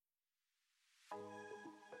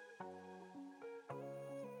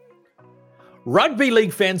Rugby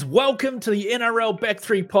League fans, welcome to the NRL Back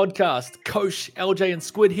 3 podcast. Coach, LJ and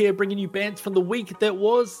Squid here bringing you bants from the week that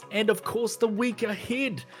was and of course the week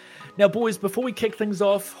ahead. Now boys, before we kick things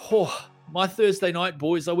off, my Thursday night,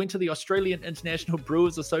 boys, I went to the Australian International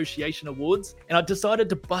Brewers Association Awards and I decided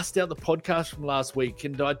to bust out the podcast from last week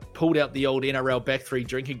and I pulled out the old NRL Back 3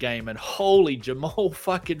 drinking game and holy Jamal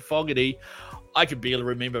fucking Fogarty, I could barely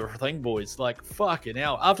remember everything, boys. Like fucking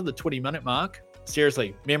hell, after the 20-minute mark,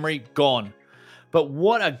 seriously, memory gone. But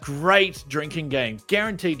what a great drinking game.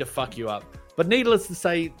 Guaranteed to fuck you up. But needless to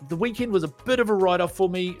say, the weekend was a bit of a write-off for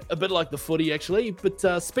me. A bit like the footy, actually.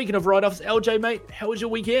 But speaking of write-offs, LJ, mate, how was your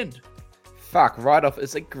weekend? Fuck, write-off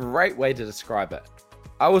is a great way to describe it.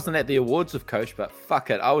 I wasn't at the awards with Coach, but fuck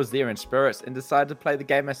it. I was there in spirits and decided to play the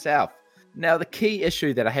game myself. Now, the key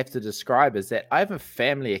issue that I have to describe is that I have a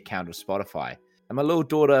family account of Spotify. And my little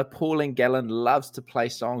daughter, Pauline Gallen, loves to play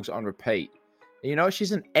songs on repeat. You know,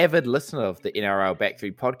 she's an avid listener of the NRL Back 3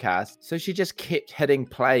 podcast, so she just kept hitting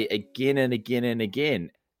play again and again and again.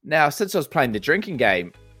 Now, since I was playing the drinking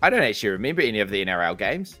game, I don't actually remember any of the NRL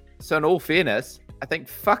games. So in all fairness, I think,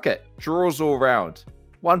 fuck it, draws all round.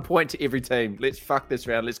 1 point to every team. Let's fuck this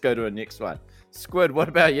round. Let's go to a next one. Squid, what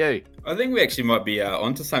about you? I think we actually might be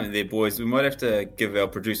onto something there, boys. We might have to give our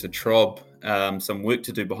producer Trob some work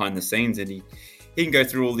to do behind the scenes, and he can go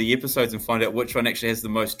through all the episodes and find out which one actually has the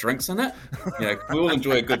most drinks in it. You know, we all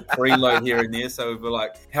enjoy a good preload here and there. So we're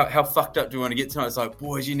like, how fucked up do you want to get tonight? It's like,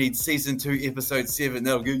 boys, you need season 2, episode 7.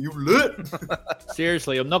 That'll get you lit.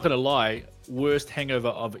 Seriously, I'm not going to lie. Worst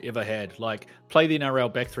hangover I've ever had. Like, play the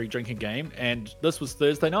NRL Back 3 drinking game. And this was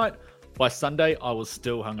Thursday night. By Sunday, I was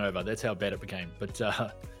still hungover. That's how bad it became. But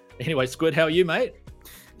anyway, Squid, how are you, mate?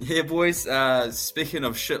 Yeah, boys, speaking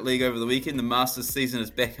of shit league over the weekend, the Masters season is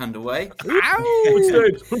back underway.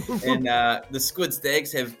 And the Squid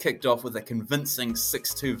Stags have kicked off with a convincing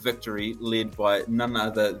 6-2 victory led by none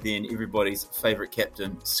other than everybody's favourite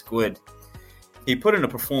captain, Squid. He put in a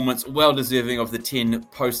performance well deserving of the 10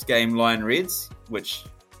 post-game Lion Reds, which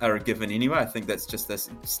are a given anyway. I think that's just the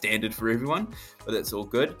standard for everyone, but that's all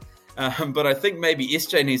good. But I think maybe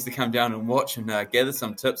SJ needs to come down and watch and gather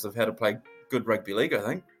some tips of how to play good rugby league, I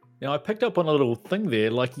think. Now, I picked up on a little thing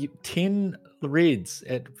there, like 10 Reds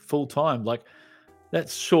at full time. Like, that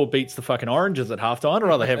sure beats the fucking Oranges at halftime. I'd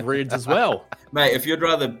rather have Reds as well. Mate, if you'd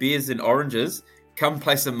rather beers than Oranges, come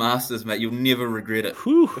play some Masters, mate. You'll never regret it.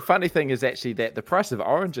 Whew. The funny thing is actually that the price of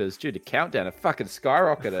Oranges due to Countdown have fucking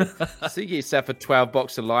skyrocketed. So you get yourself a 12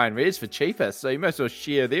 box of Lion Reds for cheaper, so you might as well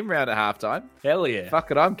share them round at halftime. Hell yeah.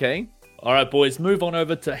 Fuck it, I'm keen. All right, boys, move on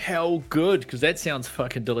over to How Good, because that sounds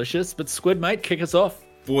fucking delicious. But Squid, mate, kick us off.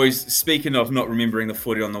 Boys, speaking of not remembering the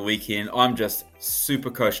footy on the weekend, I'm just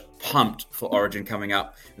super pumped for Origin coming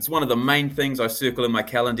up. It's one of the main things I circle in my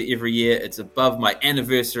calendar every year. It's above my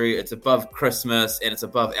anniversary, it's above Christmas, and it's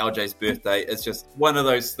above LJ's birthday. It's just one of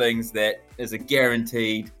those things that is a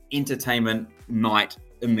guaranteed entertainment night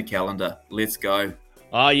in the calendar. Let's go.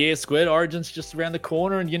 Ah, yeah, Squid, Origin's just around the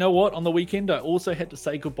corner. And you know what? On the weekend, I also had to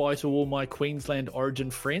say goodbye to all my Queensland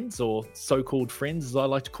Origin friends, or so-called friends, as I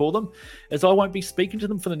like to call them, as I won't be speaking to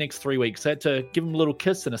them for the next 3 weeks. I had to give them a little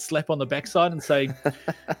kiss and a slap on the backside and say,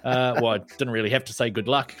 well, I didn't really have to say good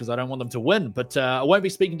luck because I don't want them to win. But I won't be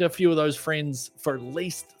speaking to a few of those friends for at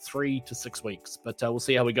least 3 to 6 weeks. But we'll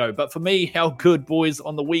see how we go. But for me, How Good, boys,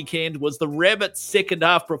 on the weekend was the Rabbits' second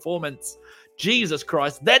half performance. Jesus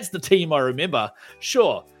Christ, that's the team I remember.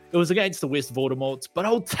 Sure, it was against the West Voldemorts, but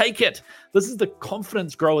I'll take it. This is the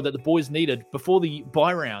confidence grower that the boys needed before the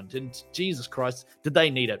bye round. And Jesus Christ, did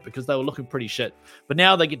they need it, because they were looking pretty shit. But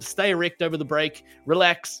now they get to stay erect over the break,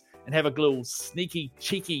 relax, and have a little sneaky,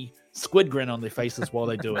 cheeky squid grin on their faces while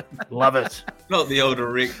they do it. Love it. Not the old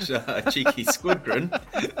erect, cheeky squid grin.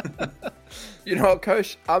 You know what,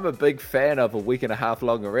 Coach? I'm a big fan of a week and a half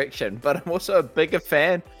long erection, but I'm also a bigger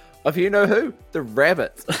fan of you know who? The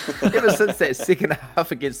Rabbits. Ever since that second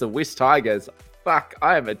half against the West Tigers, fuck,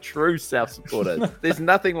 I am a true South supporter. There's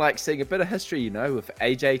nothing like seeing a bit of history, you know, with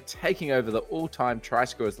AJ taking over the all-time try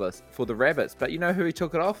scorers list for the Rabbits. But you know who he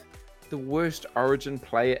took it off? The worst Origin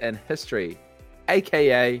player in history,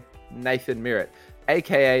 a.k.a. Nathan Merritt,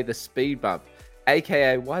 a.k.a. the speed bump,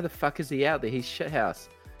 a.k.a. why the fuck is he out there? He's shithouse.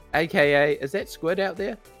 AKA, is that Squid out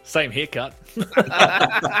there? Same haircut.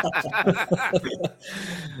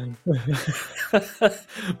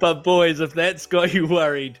 But boys, if that's got you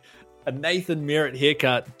worried, a Nathan Merritt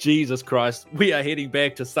haircut, Jesus Christ, we are heading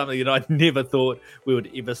back to something that I never thought we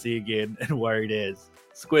would ever see again, and worried as.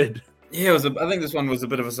 Squid. Yeah, I think this one was a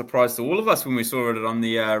bit of a surprise to all of us when we saw it on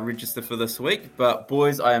the register for this week. But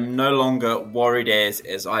boys, I am no longer worried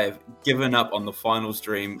as I have given up on the finals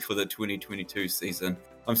dream for the 2022 season.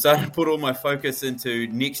 I'm starting to put all my focus into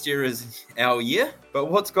next year as our year. But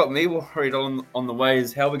what's got me worried on the way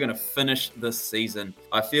is how we're going to finish this season.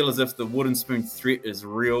 I feel as if the wooden spoon threat is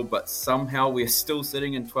real, but somehow we're still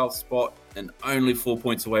sitting in 12th spot and only 4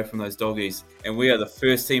 points away from those doggies. And we are the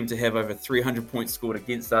first team to have over 300 points scored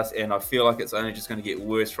against us, and I feel like it's only just going to get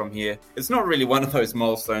worse from here. It's not really one of those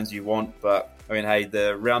milestones you want, but I mean, hey,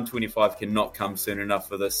 the round 25 cannot come soon enough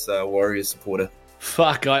for this Warriors supporter.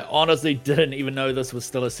 Fuck, I honestly didn't even know this was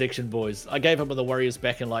still a section, boys. I gave up on the Warriors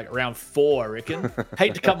back in like round 4, I reckon.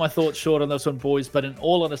 Hate to cut my thoughts short on this one, boys, but in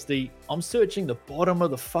all honesty, I'm searching the bottom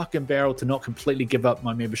of the fucking barrel to not completely give up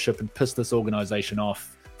my membership and piss this organization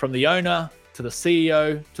off. From the owner, to the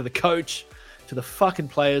CEO, to the coach, to the fucking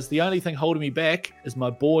players, the only thing holding me back is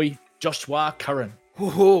my boy, Joshua Curran.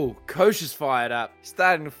 Ooh, coach is fired up.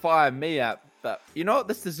 Starting to fire me up. But you know what?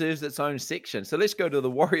 This deserves its own section. So let's go to the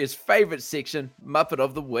Warriors' favourite section, Muppet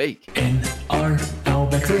of the Week.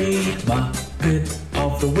 NRL3 Muppet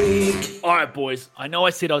of the Week. All right, boys. I know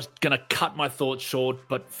I said I was going to cut my thoughts short,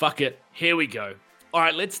 but fuck it. Here we go. All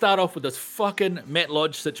right, let's start off with this fucking Matt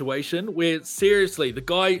Lodge situation where, seriously, the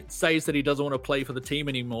guy says that he doesn't want to play for the team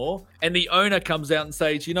anymore, and the owner comes out and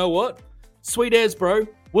says, you know what? Sweet as, bro.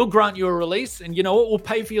 We'll grant you a release, and you know what? We'll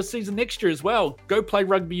pay for your season next year as well. Go play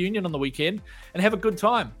rugby union on the weekend and have a good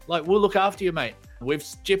time. Like, we'll look after you, mate. We've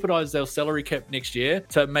jeopardized our salary cap next year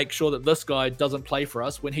to make sure that this guy doesn't play for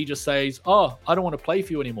us when he just says, oh, I don't want to play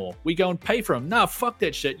for you anymore. We go and pay for him. Nah, fuck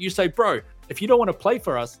that shit. You say, bro, if you don't want to play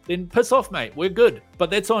for us, then piss off, mate. We're good.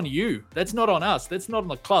 But that's on you. That's not on us. That's not on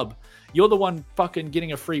the club. You're the one fucking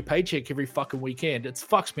getting a free paycheck every fucking weekend. It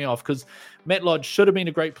fucks me off because Matt Lodge should have been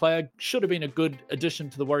a great player, should have been a good addition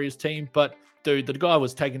to the Warriors team, but dude, the guy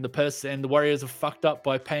was taking the piss and the Warriors have fucked up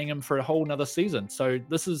by paying him for a whole nother season. So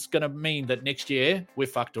this is going to mean that next year we're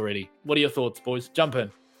fucked already. What are your thoughts, boys? Jump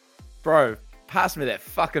in. Bro, pass me that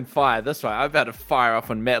fucking fire this way. I'm about to fire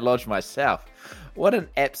off on Matt Lodge myself. What an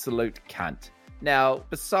absolute cunt. Now,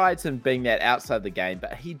 besides him being that outside the game,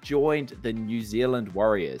 but he joined the New Zealand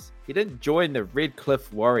Warriors. He didn't join the Red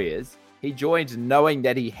Cliff Warriors. He joined knowing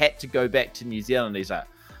that he had to go back to New Zealand. He's like,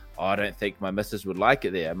 oh, I don't think my missus would like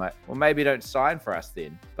it there. I'm like, well, maybe don't sign for us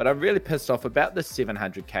then. But I'm really pissed off about this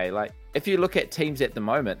 $700K. Like, if you look at teams at the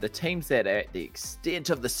moment, the teams that are at the extent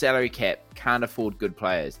of the salary cap can't afford good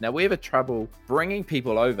players. Now, we have a trouble bringing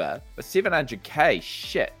people over, but $700K,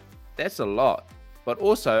 shit, that's a lot. But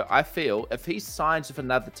also, I feel if he signs with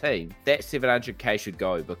another team, that $700K should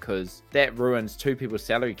go because that ruins two people's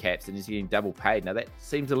salary caps and he's getting double paid. Now, that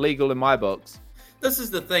seems illegal in my books. This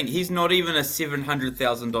is the thing. He's not even a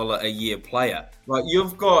 $700,000 a year player. Like,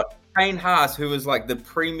 you've got Payne Haas, who is like the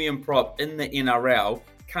premium prop in the NRL,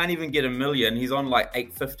 can't even get $1 million. He's on like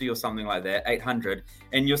 $850 or something like that, 800.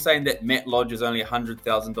 And you're saying that Matt Lodge is only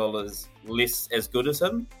 $100,000 less as good as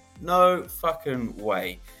him? No fucking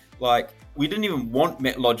way. Like, we didn't even want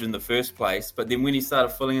Matt Lodge in the first place, but then when he started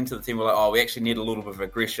filling into the team, we're like, oh, we actually need a little bit of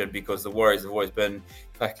aggression because the Warriors have always been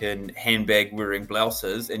fucking handbag-wearing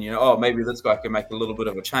blouses, and, you know, oh, maybe this guy can make a little bit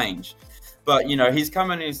of a change. But, you know, he's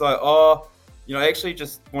come in and he's like, oh, you know, I actually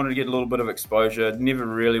just wanted to get a little bit of exposure, never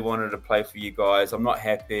really wanted to play for you guys, I'm not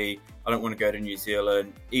happy, I don't want to go to New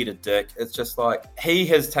Zealand, eat a dick. It's just like, he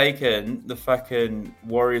has taken the fucking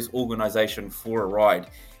Warriors organization for a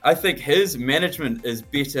ride. I think his management is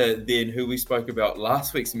better than who we spoke about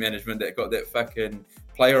last week's management that got that fucking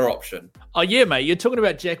player option. Oh, yeah, mate. You're talking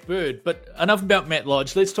about Jack Bird, but enough about Matt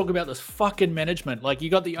Lodge. Let's talk about this fucking management. Like, you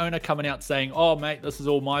got the owner coming out saying, oh, mate, this is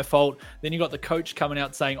all my fault. Then you got the coach coming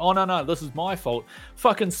out saying, oh, no, this is my fault.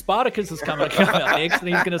 Fucking Spartacus is coming out next, and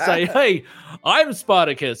he's going to say, hey, I'm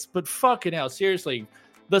Spartacus. But fucking hell, seriously,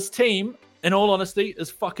 this team, in all honesty, is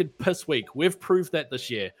fucking piss weak. We've proved that this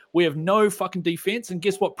year. We have no fucking defense, and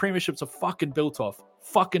guess what premierships are fucking built off?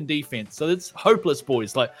 Fucking defense. So it's hopeless,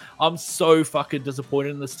 boys. Like, I'm so fucking disappointed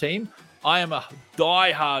in this team. I am a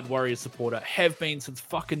die-hard Warriors supporter. Have been since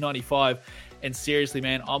fucking 95. And seriously,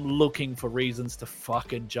 man, I'm looking for reasons to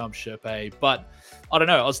fucking jump ship, eh? But I don't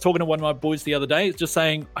know. I was talking to one of my boys the other day, just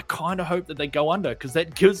saying, I kind of hope that they go under because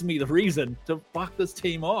that gives me the reason to fuck this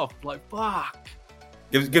team off. Like, fuck.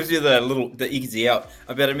 Gives you the easy out.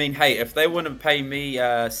 But I mean, hey, if they want to pay me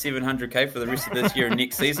 $700K for the rest of this year and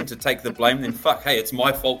next season to take the blame, then fuck, hey, it's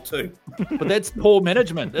my fault too. But that's poor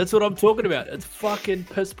management. That's what I'm talking about. It's fucking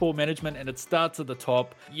piss poor management, and it starts at the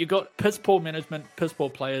top. You got piss poor management, piss poor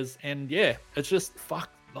players, and yeah, it's just fuck.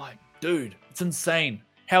 Like, dude, it's insane.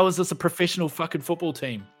 How is this a professional fucking football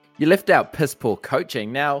team? You left out piss poor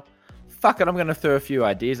coaching. Now, fuck it, I'm going to throw a few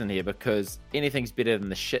ideas in here because anything's better than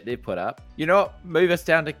the shit they've put up. You know what? Move us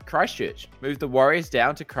down to Christchurch. Move the Warriors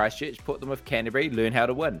down to Christchurch, put them with Canterbury, learn how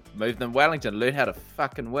to win. Move them Wellington, learn how to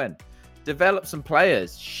fucking win. Develop some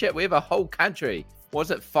players. Shit, we have a whole country.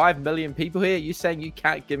 Was it 5 million people here? You saying you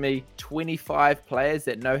can't give me 25 players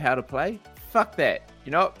that know how to play? Fuck that.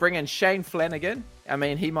 You know what? Bring in Shane Flanagan. I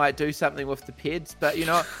mean, he might do something with the Peds, but you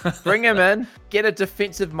know what? Bring him in, get a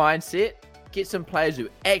defensive mindset, get some players who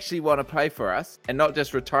actually want to play for us and not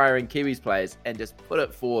just retiring Kiwis players, and just put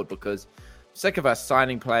it forward because I'm sick of us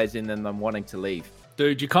signing players and then them wanting to leave.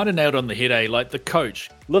 Dude, you kind of nailed on the head, eh? Like the coach.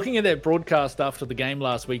 Looking at that broadcast after the game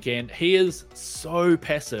last weekend, he is so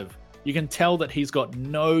passive. You can tell that he's got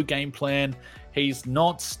no game plan. He's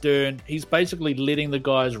not stern. He's basically letting the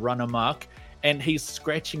guys run amok, and he's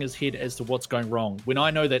scratching his head as to what's going wrong. When I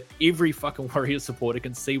know that every fucking Warriors supporter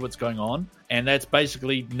can see what's going on, and that's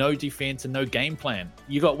basically no defense and no game plan.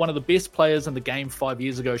 You got one of the best players in the game 5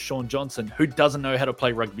 years ago, Sean Johnson, who doesn't know how to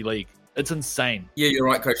play rugby league. It's insane. Yeah, you're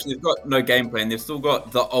right, Coach. They've got no game plan. They've still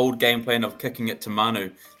got the old game plan of kicking it to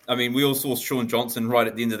Manu. I mean, we all saw Sean Johnson right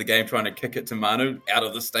at the end of the game trying to kick it to Manu out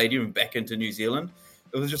of the stadium and back into New Zealand.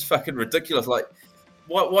 It was just fucking ridiculous. Like,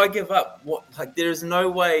 why give up? There is no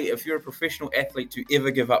way, if you're a professional athlete, to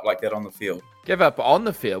ever give up like that on the field. Give up on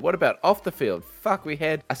the field? What about off the field? Fuck, we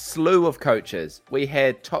had a slew of coaches. We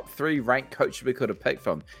had top 3 ranked coaches we could have picked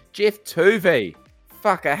from. Jeff Tuvey.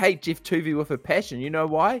 Fuck, I hate Jeff Tuvey with a passion. You know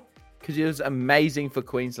why? Because he was amazing for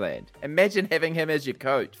Queensland. Imagine having him as your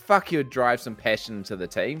coach. Fuck, you'd drive some passion into the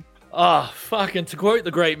team. Oh, fucking, to quote the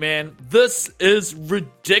great man, this is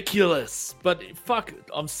ridiculous. But fuck,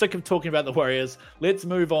 I'm sick of talking about the Warriors. Let's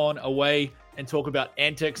move on away and talk about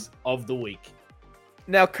antics of the week.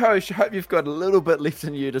 Now, Coach, I hope you've got a little bit left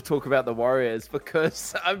in you to talk about the Warriors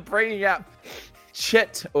because I'm bringing up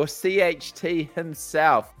Chit or CHT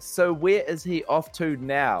himself. So where is he off to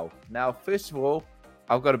now? Now, first of all,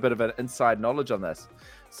 I've got a bit of an inside knowledge on this.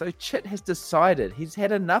 So Chit has decided he's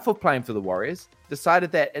had enough of playing for the Warriors,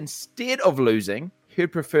 decided that instead of losing, he'd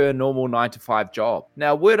prefer a normal 9-to-5 job.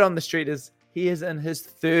 Now, word on the street is he is in his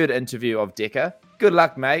 3rd interview of Decker. Good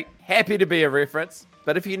luck, mate. Happy to be a reference.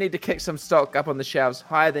 But if you need to kick some stock up on the shelves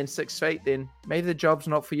higher than 6 feet, then maybe the job's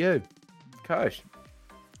not for you. Coach.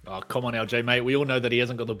 Oh, come on, LJ, mate. We all know that he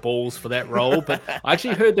hasn't got the balls for that role, but I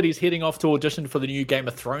actually heard that he's heading off to audition for the new Game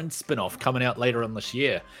of Thrones spin-off coming out later on this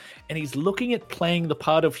year, and he's looking at playing the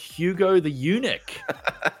part of Hugo the Eunuch.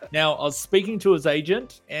 Now, I was speaking to his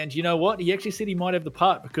agent, and you know what? He actually said he might have the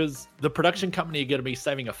part because the production company are going to be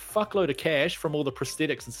saving a fuckload of cash from all the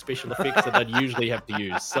prosthetics and special effects that they'd usually have to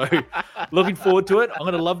use. So, looking forward to it. I'm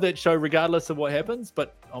going to love that show regardless of what happens,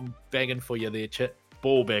 but I'm bagging for you there, Chit.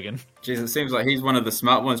 Ball bagging. Jeez, it seems like he's one of the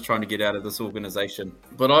smart ones trying to get out of this organisation.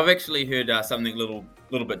 But I've actually heard something a little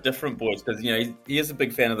bit different, boys, because he is a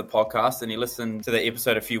big fan of the podcast, and he listened to the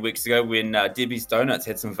episode a few weeks ago when Debbie's Donuts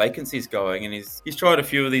had some vacancies going, and he's tried a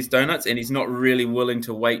few of these donuts, and he's not really willing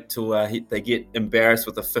to wait till they get embarrassed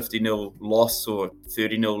with a 50-0 loss or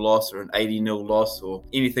 30-0 loss or an 80-0 loss or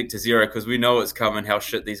anything to 0, because we know it's coming how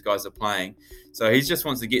shit these guys are playing. So he just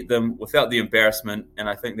wants to get them without the embarrassment, and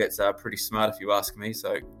I think that's pretty smart if you ask me.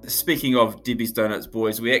 So speaking of Debbie's Donuts,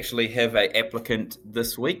 boys, we actually have an applicant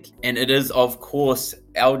this week, and it is, of course,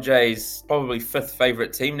 LJ's probably 5th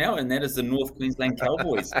favourite team now, and that is the North Queensland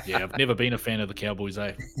Cowboys. Yeah, I've never been a fan of the Cowboys,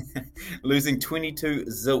 eh? Losing 22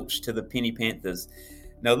 zilch to the Penny Panthers.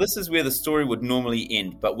 Now, this is where the story would normally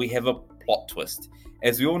end, but we have a plot twist.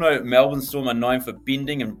 As we all know, Melbourne Storm are known for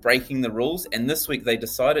bending and breaking the rules, and this week they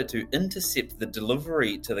decided to intercept the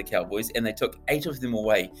delivery to the Cowboys, and they took 8 of them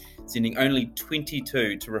away, sending only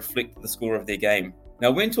 22 to reflect the score of their game. Now,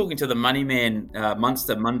 when talking to the money man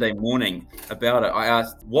Munster Monday morning about it, I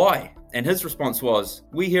asked why, and his response was,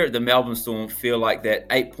 "We here at the Melbourne Storm feel like that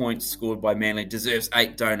 8 points scored by Manly deserves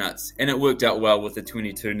 8 donuts," and it worked out well with the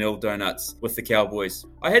 22-0 donuts with the Cowboys.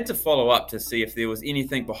 I had to follow up to see if there was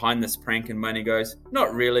anything behind this prank, and Money goes,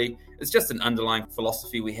 "Not really. It's just an underlying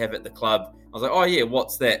philosophy we have at the club." I was like, "Oh yeah,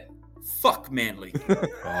 what's that?" Fuck Manly.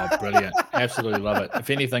 Oh, brilliant. Absolutely love it. If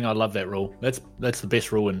anything, I love that rule. That's the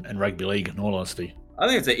best rule in rugby league, in all honesty. I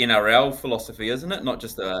think it's an NRL philosophy, isn't it? Not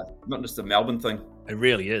just a Melbourne thing. It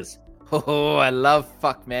really is. Oh, I love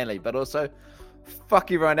fuck Manly, but also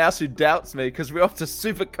fuck everyone else who doubts me because we're off to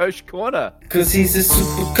Super Coach Corner. Because he's a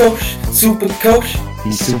super coach.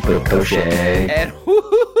 He's super coach. And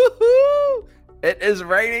it is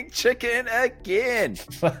raining chicken again.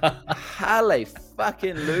 Hallelujah.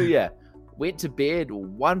 Fucking Luya. Went to bed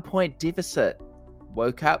 1 point deficit.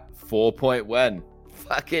 Woke up 4-point win.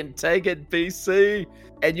 Fucking take it, BC.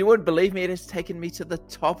 And you wouldn't believe me, it has taken me to the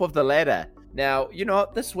top of the ladder. Now, you know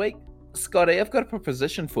what? This week, Scotty, I've got a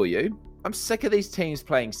proposition for you. I'm sick of these teams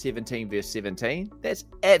playing 17 versus 17. That's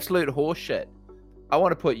absolute horseshit. I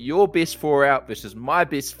want to put your best 4 out versus my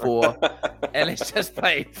best 4, and let's just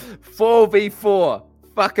play 4v4.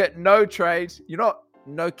 Fuck it, no trades.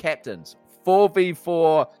 No captains.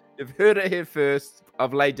 4v4. You've heard it here first.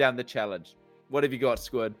 I've laid down the challenge. What have you got,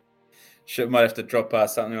 Squid? Shit, might have to drop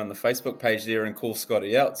something on the Facebook page there and call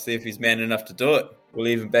Scotty out, see if he's man enough to do it. We'll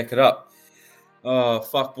even back it up. Oh,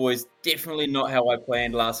 fuck, boys. Definitely not how I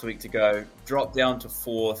planned last week to go. Drop down to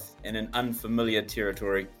 4th in an unfamiliar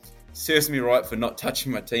territory. Serves me right for not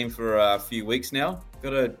touching my team for a few weeks now.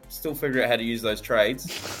 Got to still figure out how to use those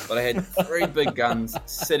trades. But I had 3 big guns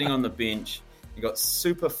sitting on the bench. You got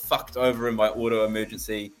super fucked over in my auto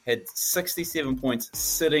emergency. Had 67 points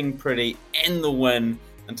sitting pretty and the win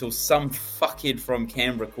until some fuckhead from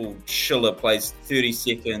Canberra called Schiller plays 30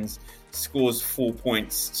 seconds, scores 4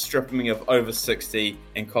 points, stripping me of over 60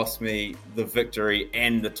 and cost me the victory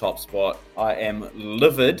and the top spot. I am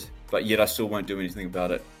livid, but yet I still won't do anything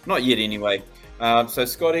about it. Not yet anyway. So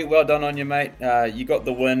Scotty, well done on you, mate. You got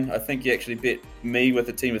the win. I think you actually bet me with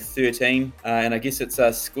a team of 13. And I guess it's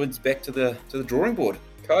Squid's back to the drawing board.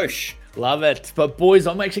 Kosh. Love it. But boys,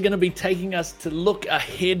 I'm actually going to be taking us to look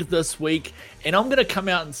ahead this week. And I'm going to come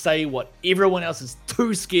out and say what everyone else is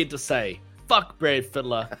too scared to say. Fuck Brad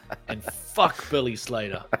Fittler and fuck Billy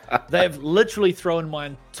Slater. They've literally thrown my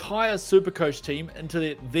entire Supercoach team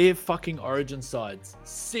into their fucking origin sides.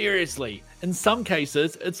 Seriously. In some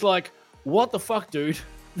cases, it's like, what the fuck, dude?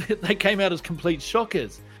 They came out as complete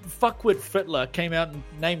shockers. Fuckwit Fittler came out and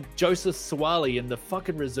named Joseph Sawali in the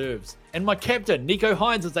fucking reserves. And my captain, Nico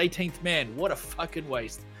Hines, is 18th man. What a fucking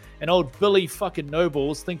waste. And old Billy fucking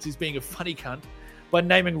Nobles thinks he's being a funny cunt by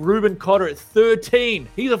naming Ruben Cotter at 13.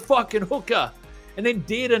 He's a fucking hooker. And then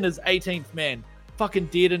Dearden is 18th man. Fucking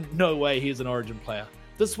Dearden, no way he's an origin player.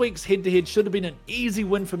 This week's head-to-head should have been an easy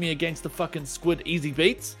win for me against the fucking Squid Easy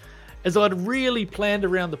Beats, as I'd really planned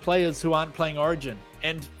around the players who aren't playing Origin.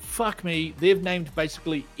 And fuck me, they've named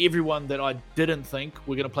basically everyone that I didn't think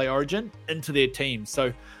were going to play Origin into their team.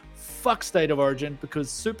 So fuck State of Origin, because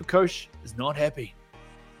Supercoach is not happy.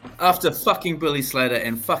 After fucking Billy Slater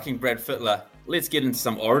and fucking Brad Fittler, let's get into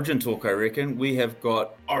some Origin talk, I reckon. We have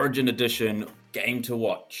got Origin Edition game to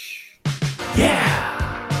watch. Yeah!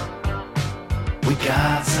 We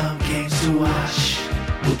got some games to watch.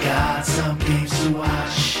 We got some games to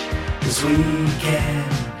watch this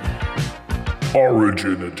weekend.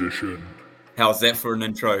 Origin Edition. How's that for an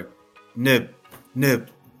intro? Nib, nib,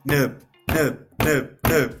 nib, nib, nib,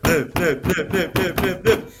 nib, nib, nib, nib, nib, nib, nib,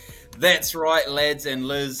 nib. That's right, lads and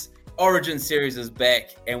Liz. Origin Series is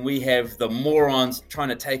back, and we have the morons trying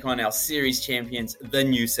to take on our series champions, the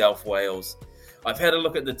New South Wales. I've had a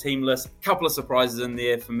look at the team list, a couple of surprises in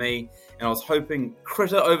there for me, and I was hoping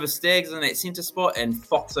Critter over Stags in that centre spot and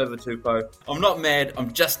Fox over Tupou. I'm not mad,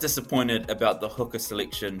 I'm just disappointed about the hooker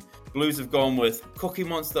selection. Blues have gone with Cookie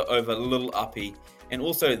Monster over Little Uppy, and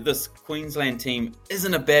also this Queensland team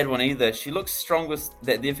isn't a bad one either. She looks strongest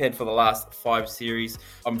that they've had for the last 5 series.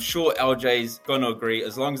 I'm sure LJ's going to agree,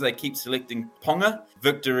 as long as they keep selecting Ponga,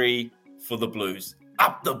 victory for the Blues.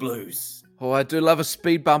 Up the Blues! Oh, I do love a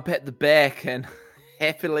speed bump at the back, and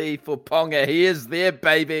happily for Ponga, he is there,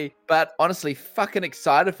 baby. But honestly, fucking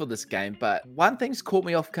excited for this game. But one thing's caught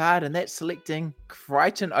me off guard, and that's selecting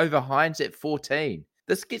Crichton over Hines at 14.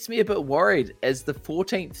 This gets me a bit worried, as the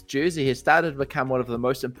 14th jersey has started to become one of the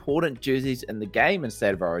most important jerseys in the game in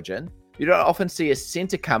State of Origin. You don't often see a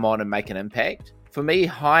centre come on and make an impact. For me,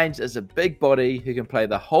 Hines is a big body who can play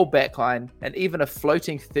the whole backline and even a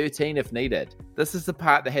floating 13 if needed. This is the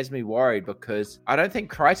part that has me worried, because I don't think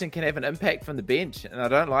Crichton can have an impact from the bench, and I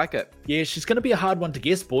don't like it. Yeah, she's going to be a hard one to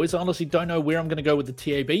guess, boys. I honestly don't know where I'm going to go with the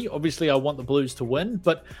TAB. Obviously, I want the Blues to win,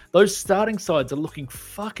 but those starting sides are looking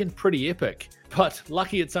fucking pretty epic. But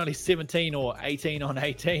lucky it's only 17 or 18 on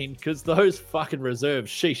 18, because those fucking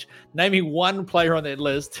reserves, sheesh. Name me one player on that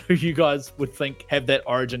list who you guys would think have that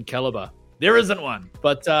Origin caliber. There isn't one,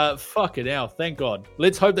 but fuck it now. Thank God.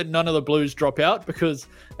 Let's hope that none of the Blues drop out, because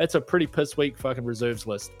that's a pretty piss weak fucking reserves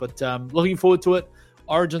list. But looking forward to it.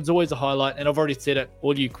 Origin's always a highlight, and I've already said it.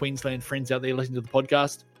 All you Queensland friends out there listening to the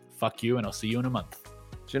podcast, fuck you, and I'll see you in a month.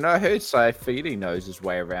 Do you know who Saifidi knows his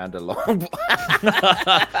way around a long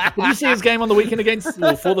Did you see his game on the weekend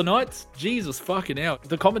for the Knights? Jesus fucking hell.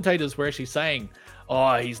 The commentators were actually saying,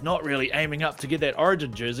 oh, he's not really aiming up to get that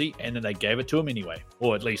Origin jersey, and then they gave it to him anyway.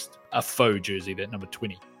 Or at least a faux jersey, that number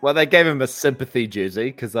 20. Well, they gave him a sympathy jersey,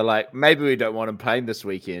 because they're like, maybe we don't want him playing this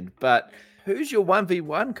weekend. But who's your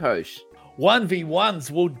 1v1 coach? 1v1s.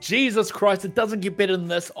 Well, Jesus Christ, it doesn't get better than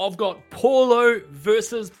this. I've got Paulo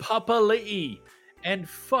versus Papali'i. And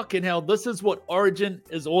fucking hell, this is what Origin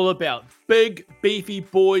is all about. Big, beefy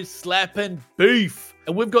boys slapping beef.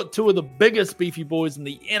 And we've got two of the biggest beefy boys in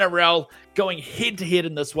the NRL going head to head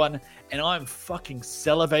in this one. And I'm fucking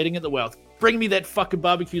salivating at the mouth. Bring me that fucking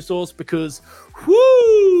barbecue sauce because,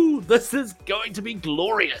 whoo, this is going to be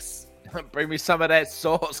glorious. Bring me some of that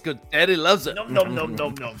sauce because Daddy loves it. Nom, nom, nom,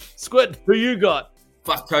 nom, nom. Squid, who you got?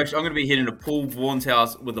 Fuck, Coach, I'm going to be heading to Paul Vaughan's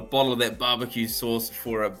house with a bottle of that barbecue sauce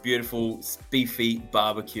for a beautiful, beefy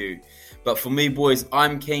barbecue. But for me, boys,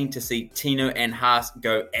 I'm keen to see Tino and Haas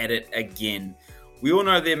go at it again. We all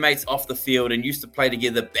know they're mates off the field and used to play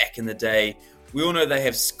together back in the day. We all know they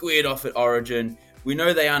have squared off at Origin. We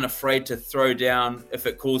know they aren't afraid to throw down, if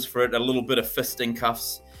it calls for it, a little bit of fisting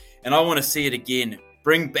cuffs. And I want to see it again.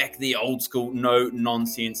 Bring back the old school,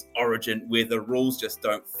 no-nonsense Origin where the rules just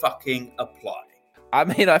don't fucking apply. I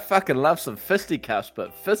mean, I fucking love some fisticuffs,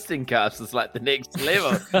 but fisting cuffs is like the next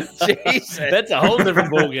level. Jesus. That's a whole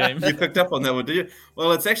different ballgame. You picked up on that one, did you?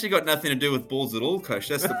 Well, it's actually got nothing to do with balls at all, Coach.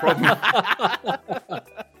 That's the problem.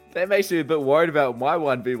 That makes me a bit worried about my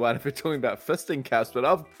 1v1 if we're talking about fisting cuffs, but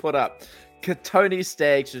I've put up Tony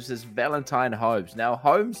Staggs versus Valentine Holmes. Now,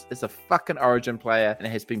 Holmes is a fucking Origin player and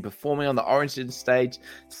has been performing on the Origin stage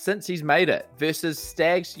since he's made it. Versus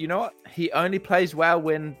Staggs, you know what? He only plays well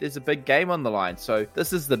when there's a big game on the line. So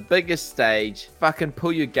this is the biggest stage. Fucking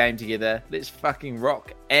pull your game together. Let's fucking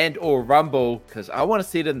rock and or rumble because I want to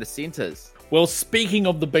see it in the centers. Well, speaking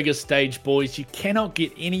of the biggest stage, boys, you cannot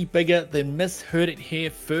get any bigger than Miss Heard It Here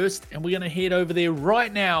first. And we're going to head over there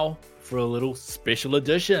right now for a little special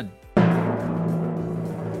edition.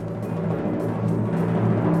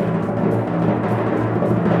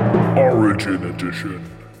 Origin Edition.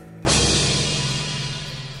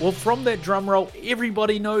 Well, from that drum roll,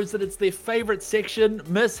 everybody knows that it's their favourite section.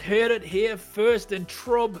 Miss Heard It Here first, and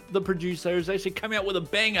Trob, the producer, has actually come out with a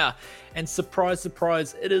banger. And surprise,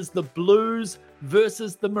 surprise, it is the Blues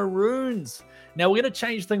versus the Maroons. Now, we're going to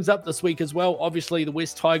change things up this week as well. Obviously, the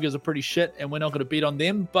West Tigers are pretty shit, and we're not going to bet on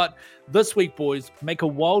them. But this week, boys, make a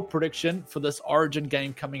wild prediction for this Origin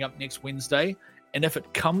game coming up next Wednesday. And if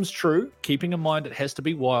it comes true, keeping in mind it has to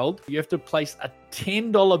be wild, you have to place a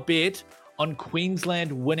 $10 bet on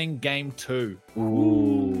Queensland winning game 2.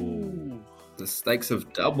 Ooh. The stakes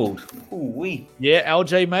have doubled. Ooh-wee. Yeah,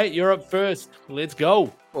 LJ, mate, you're up first. Let's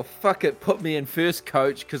go. Well, fuck it. Put me in first,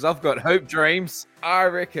 coach, because I've got hope dreams. I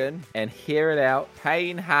reckon, and hear it out,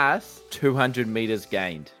 Payne Haas, 200 meters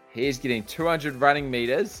gained. He's getting 200 running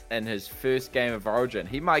meters in his first game of Origin.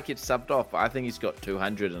 He might get subbed off, but I think he's got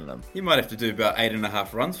 200 in him. He might have to do about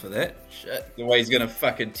 8.5 runs for that. Shit. The way he's going to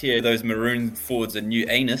fucking tear those maroon forwards a new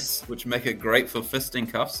anus, which make it great for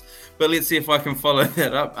fisting cuffs. But let's see if I can follow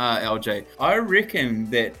that up, LJ. I reckon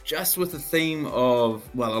that just with the theme of,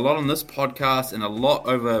 well, a lot on this podcast and a lot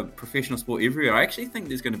over professional sport everywhere, I actually think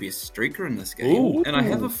there's going to be a streaker in this game. Ooh. And I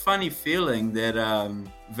have a funny feeling that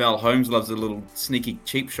Val Holmes loves a little sneaky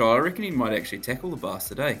cheap shot. I reckon he might actually tackle the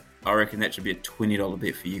bastard today. I reckon that should be a $20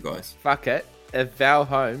 bet for you guys. Fuck it. If Val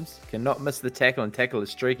Holmes cannot miss the tackle and tackle a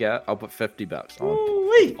streaker, I'll put $50 on.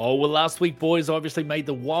 Ooh-wee. Oh, well, last week, boys, I obviously made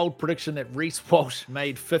the wild prediction that Reece Walsh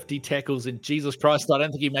made 50 tackles, and Jesus Christ, I don't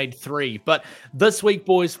think he made 3. But this week,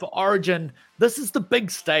 boys, for Origin, this is the big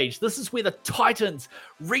stage. This is where the Titans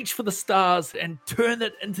reach for the stars and turn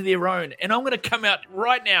it into their own. And I'm going to come out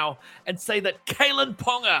right now and say that Kalen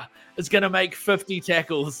Ponga is going to make 50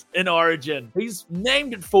 tackles in Origin. He's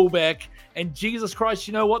named at fullback, and Jesus Christ,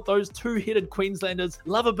 you know what? Those two-headed Queenslanders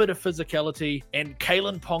love a bit of physicality, and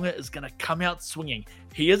Kalen Ponga is going to come out swinging.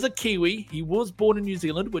 He is a Kiwi. He was born in New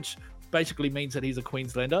Zealand, which basically means that he's a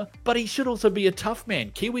Queenslander, but he should also be a tough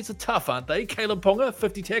man. Kiwis are tough, aren't they? Kalen Ponga,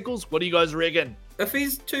 50 tackles. What do you guys reckon? If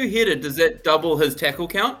he's two-headed, does that double his tackle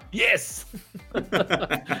count? Yes!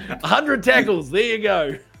 100 tackles. There you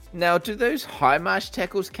go. Now, do those high marsh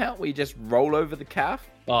tackles count where you just roll over the calf?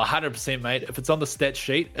 Oh, 100%, mate. If it's on the stat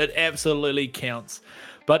sheet, it absolutely counts.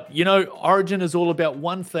 But, you know, Origin is all about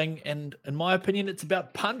one thing, and in my opinion, it's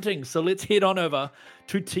about punting. So let's head on over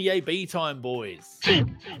to TAB time, boys.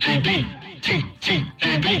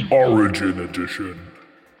 Origin Edition.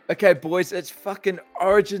 Okay, boys, it's fucking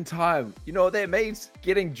Origin time. You know what that means?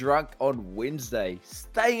 Getting drunk on Wednesday,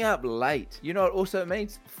 staying up late. You know what also it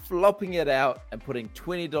means? Flopping it out and putting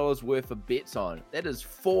 $20 worth of bets on. That is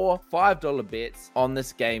 4 $5 bets on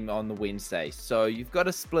this game on the Wednesday. So you've got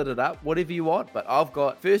to split it up, whatever you want. But I've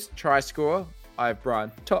got first try scorer. I have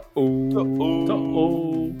Brian.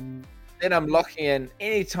 Then I'm locking in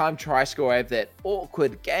anytime try score. I have that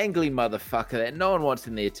awkward, gangly motherfucker that no one wants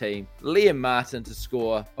in their team, Liam Martin, to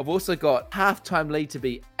score. I've also got halftime lead to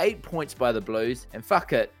be 8 points by the Blues. And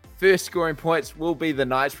fuck it, First scoring points will be the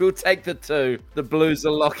Knights. We'll take the 2. The Blues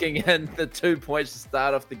are locking in the 2 points to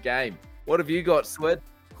start off the game. What have you got, Swid?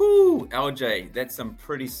 Whoo, LJ, that's some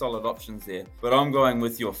pretty solid options there. But I'm going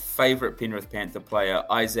with your favourite Penrith Panther player,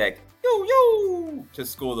 Isaac, to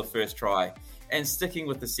score the first try. And sticking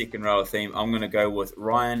with the second rower theme, I'm going to go with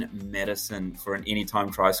Ryan Madison for an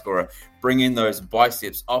anytime try scorer. Bring in those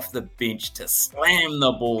biceps off the bench to slam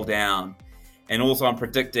the ball down. And also I'm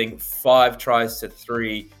predicting 5 tries to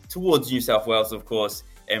 3 towards New South Wales, of course.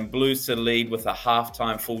 And Blues to lead with a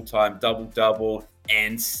halftime, full-time, double-double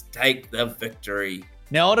and stake the victory.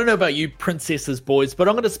 Now, I don't know about you princesses, boys, but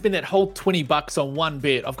I'm going to spend that whole $20 on one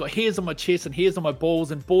bet. I've got hairs on my chest and hairs on my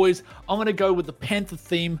balls. And boys, I'm going to go with the Panther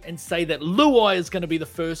theme and say that Luai is going to be the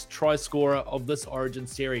first try scorer of this Origin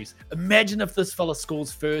series. Imagine if this fella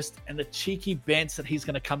scores first and the cheeky bants that he's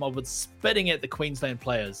going to come up with spitting at the Queensland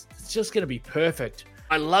players. It's just going to be perfect.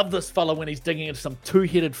 I love this fella when he's digging into some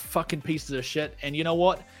two-headed fucking pieces of shit. And you know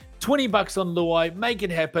what? $20 on Luai. Make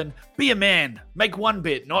it happen. Be a man. Make one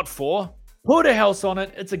bet, not 4. Put a house on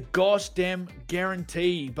it. It's a gosh damn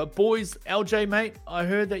guarantee. But boys, LJ, mate, I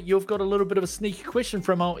heard that you've got a little bit of a sneaky question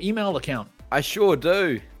from our email account. I sure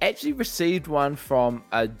do. Actually received one from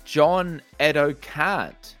John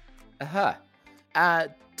Adokant.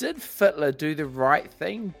 Did Fittler do the right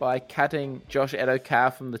thing by cutting Josh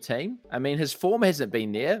Adokar from the team? I mean, his form hasn't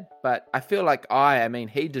been there, but I feel like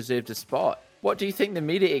he deserved a spot. What do you think the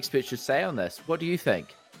media experts should say on this? What do you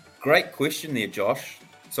think? Great question there, John.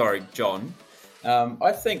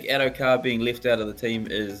 I think Adokar being left out of the team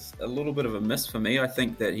is a little bit of a miss for me. I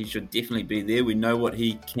think that he should definitely be there. We know what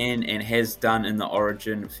he can and has done in the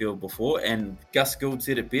Origin field before. And Gus Gould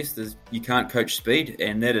said it best, is you can't coach speed.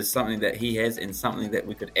 And that is something that he has and something that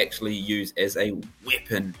we could actually use as a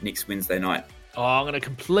weapon next Wednesday night. Oh, I'm going to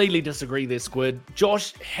completely disagree there, Squid.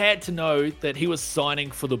 Josh had to know that he was signing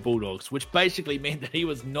for the Bulldogs, which basically meant that he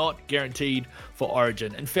was not guaranteed for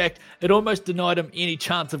Origin. In fact, it almost denied him any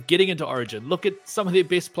chance of getting into Origin. Look at some of their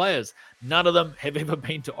best players. None of them have ever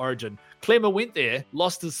been to Origin. Clemmer went there,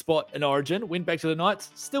 lost his spot in Origin, went back to the Knights,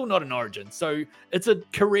 still not in Origin. So it's a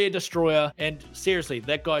career destroyer, and seriously,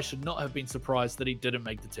 that guy should not have been surprised that he didn't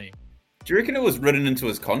make the team. Do you reckon it was written into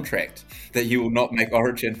his contract that he will not make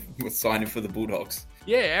Origin with signing for the Bulldogs?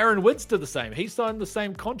 Yeah, Aaron Woods did the same. He signed the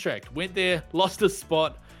same contract, went there, lost his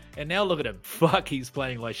spot, and now look at him. Fuck, he's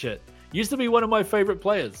playing like shit. Used to be one of my favourite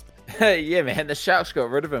players. Yeah, man, the Sharks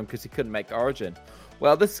got rid of him because he couldn't make Origin.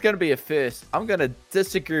 Well, this is going to be a first. I'm going to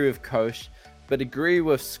disagree with Kosh, but agree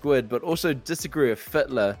with Squid, but also disagree with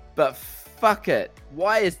Fittler. But fuck it.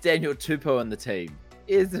 Why is Daniel Tupou on the team?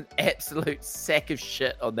 Is an absolute sack of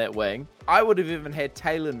shit on that wing. I would have even had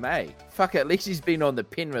Taylor May. Fuck it, at least he's been on the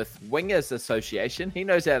Penrith Wingers Association. He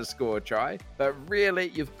knows how to score a try. But really,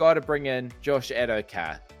 you've got to bring in Josh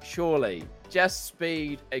Adokar. Surely. Just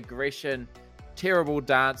speed, aggression, terrible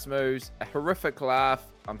dance moves, a horrific laugh.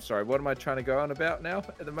 I'm sorry, what am I trying to go on about now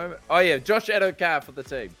at the moment? Oh yeah, Josh Adokar for the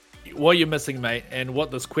team. What you're missing, mate, and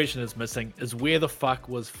what this question is missing, is where the fuck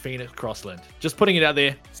was Phoenix Crossland? Just putting it out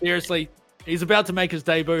there. Seriously. He's about to make his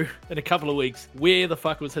debut in a couple of weeks. Where the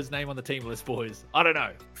fuck was his name on the team list, boys? I don't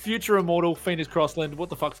know. Future immortal, Phoenix Crossland, what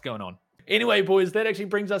the fuck's going on? Anyway, boys, that actually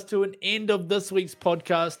brings us to an end of this week's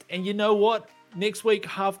podcast. And you know what? Next week,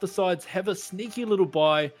 half the sides have a sneaky little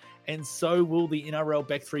bye, and so will the NRL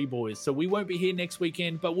Back 3 boys. So we won't be here next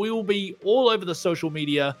weekend, but we will be all over the social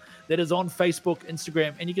media that is on Facebook,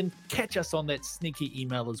 Instagram, and you can catch us on that sneaky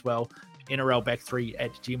email as well,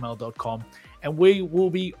 nrlback3@gmail.com. And we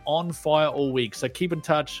will be on fire all week. So keep in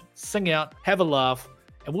touch, sing out, have a laugh,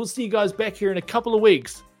 and we'll see you guys back here in a couple of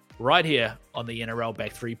weeks, right here on the NRL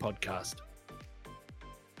Back 3 podcast.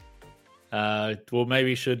 Well,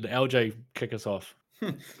 maybe should LJ kick us off?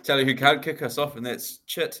 Tell you who can't kick us off, and that's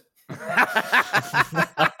Chit.